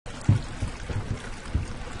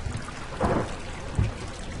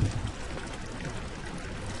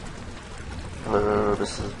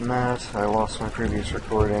this is Matt. I lost my previous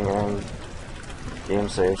recording and game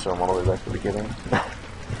save, so I'm all the way back to the beginning.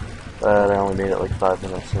 But I only made it like 5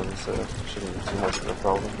 minutes in, so it shouldn't be too much of a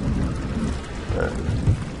problem. But,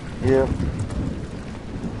 yeah.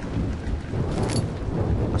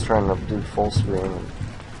 I was trying to do full screen and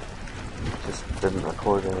just didn't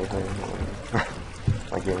record anything.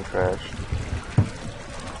 My game crashed.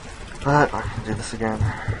 But I can do this again.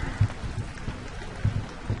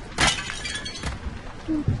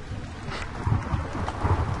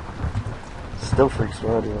 Still freaks me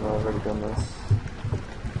out even though I've already done this.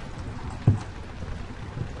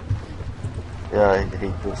 Yeah, I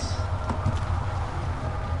hate this.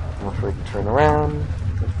 I'm afraid to turn around.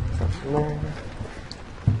 There's nothing there.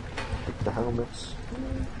 Take the helmets.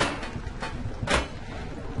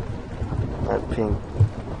 That pink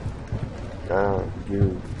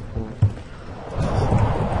goo.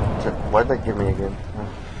 Why'd that give me again?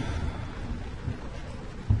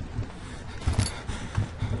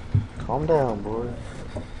 Calm down, boy.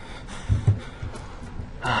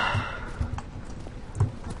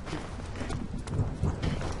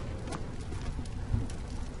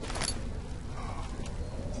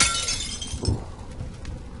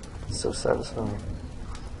 So satisfying.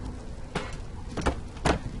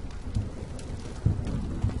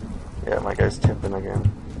 Yeah, my guy's tipping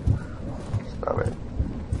again. Stop it.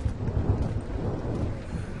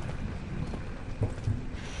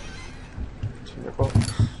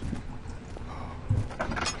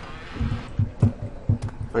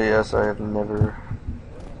 But yes, I have never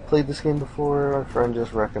played this game before. My friend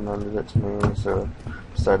just recommended it to me, so I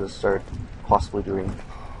decided to start possibly doing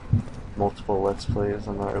multiple Let's Plays.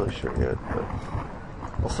 I'm not really sure yet, but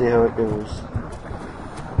we'll see how it goes.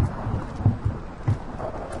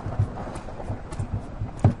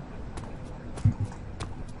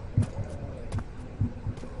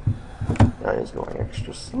 Guy is going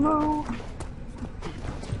extra slow.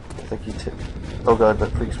 I think he tipped. Oh god,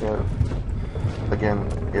 that freaks me out. Again,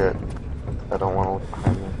 yeah, I don't want to look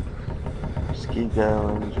behind me. Just keep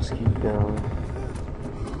going, just keep going.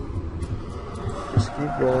 Just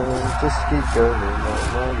keep going, just keep going, oh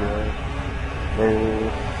my god. No,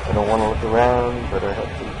 I don't want to look around, but I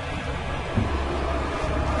have to.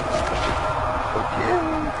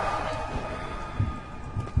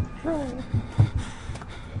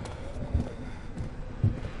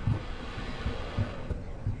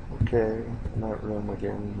 Okay. Okay, in that room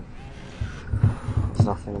again. There's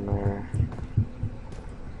nothing in there.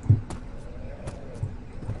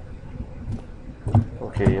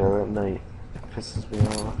 Okay, yeah, that night pisses me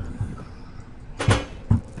off.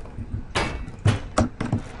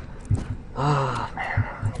 Ah, man.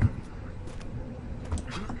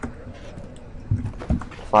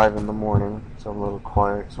 5 in the morning, so I'm a little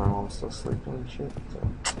quiet because my mom's still sleeping and shit. So.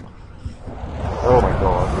 Oh my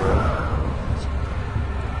god, yeah.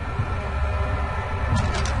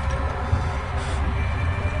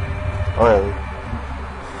 Oh yeah.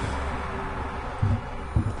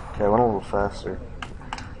 Okay, I went a little faster.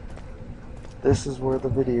 This is where the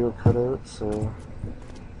video cut out, so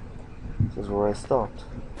this is where I stopped.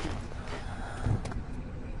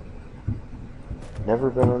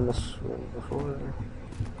 Never been in this room before.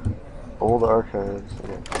 Old archives.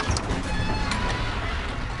 Okay.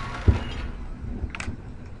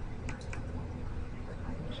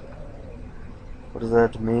 What does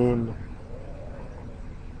that mean?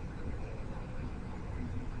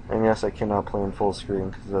 And yes, I cannot play in full screen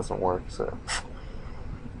because it doesn't work, so.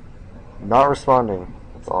 Not responding.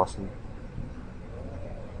 That's awesome.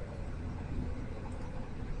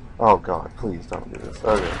 Oh god, please don't do this.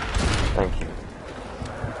 Okay. Thank you.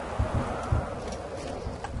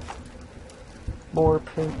 More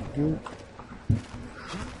pink goop.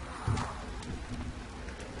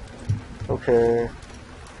 Okay.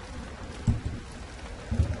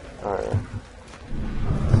 Alright.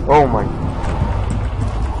 Oh my.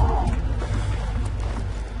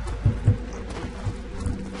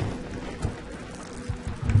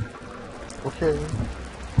 Okay.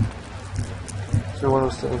 So one of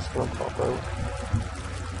those things gonna pop out.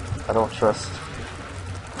 I don't trust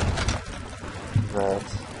that.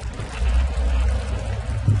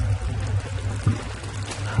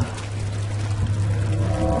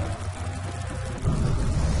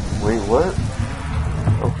 Wait, what?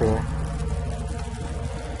 Okay.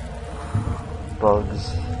 Bugs.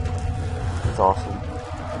 It's awesome.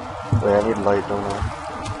 Wait, I need light, don't I?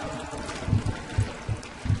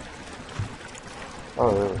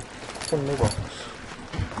 Oh, really? It's a new box.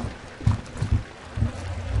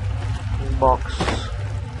 Box.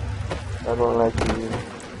 I don't like you.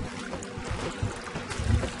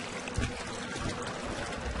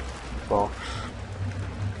 Box.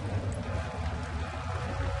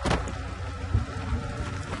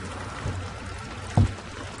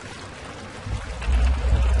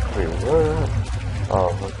 Wait, what?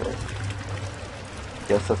 Oh, okay.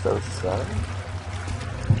 Guess that's outside?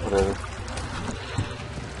 Whatever.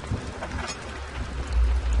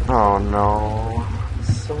 Oh no.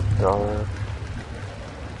 It's so dark.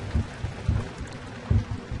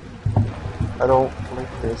 I don't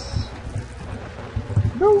like this.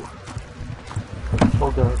 No!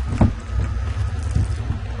 Oh god.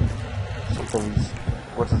 Something's...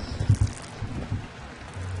 What is...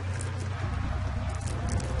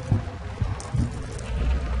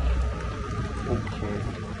 Okay.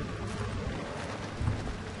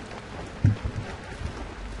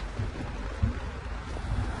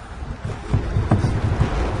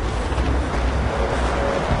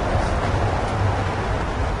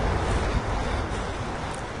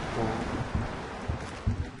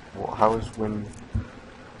 Well, how is when...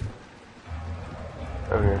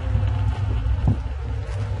 Okay.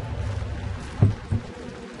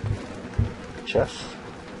 Chest.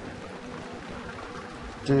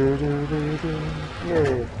 Do do do do.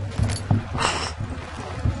 Yay.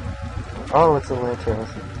 Oh, it's a lantern.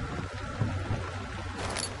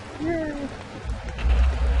 Yay.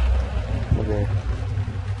 Okay.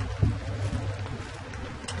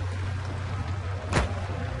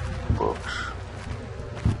 Books.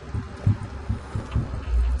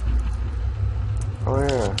 Oh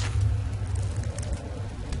yeah.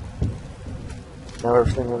 Now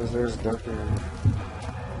everything that is there is darker.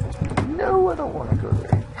 No, I don't want to go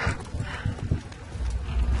there.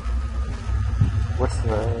 What's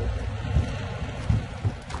that?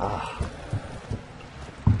 Ah.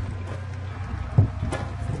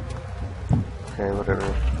 Okay, whatever.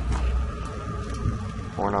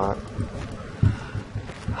 Or not.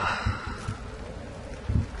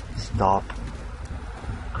 Stop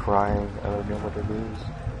crying. I don't know what it is.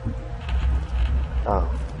 Oh.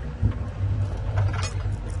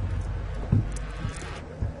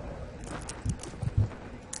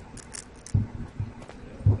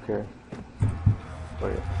 Okay.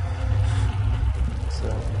 Wait. So.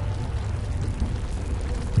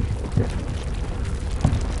 Okay.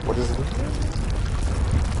 What is it?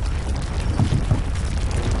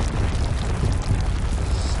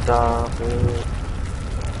 Stop it.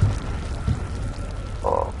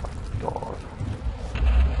 Oh my god.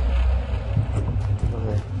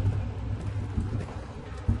 Okay.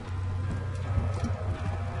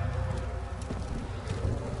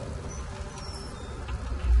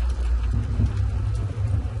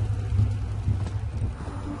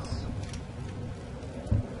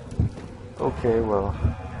 Okay, well,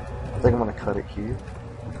 I think I'm gonna cut it here.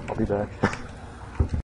 I'll be back.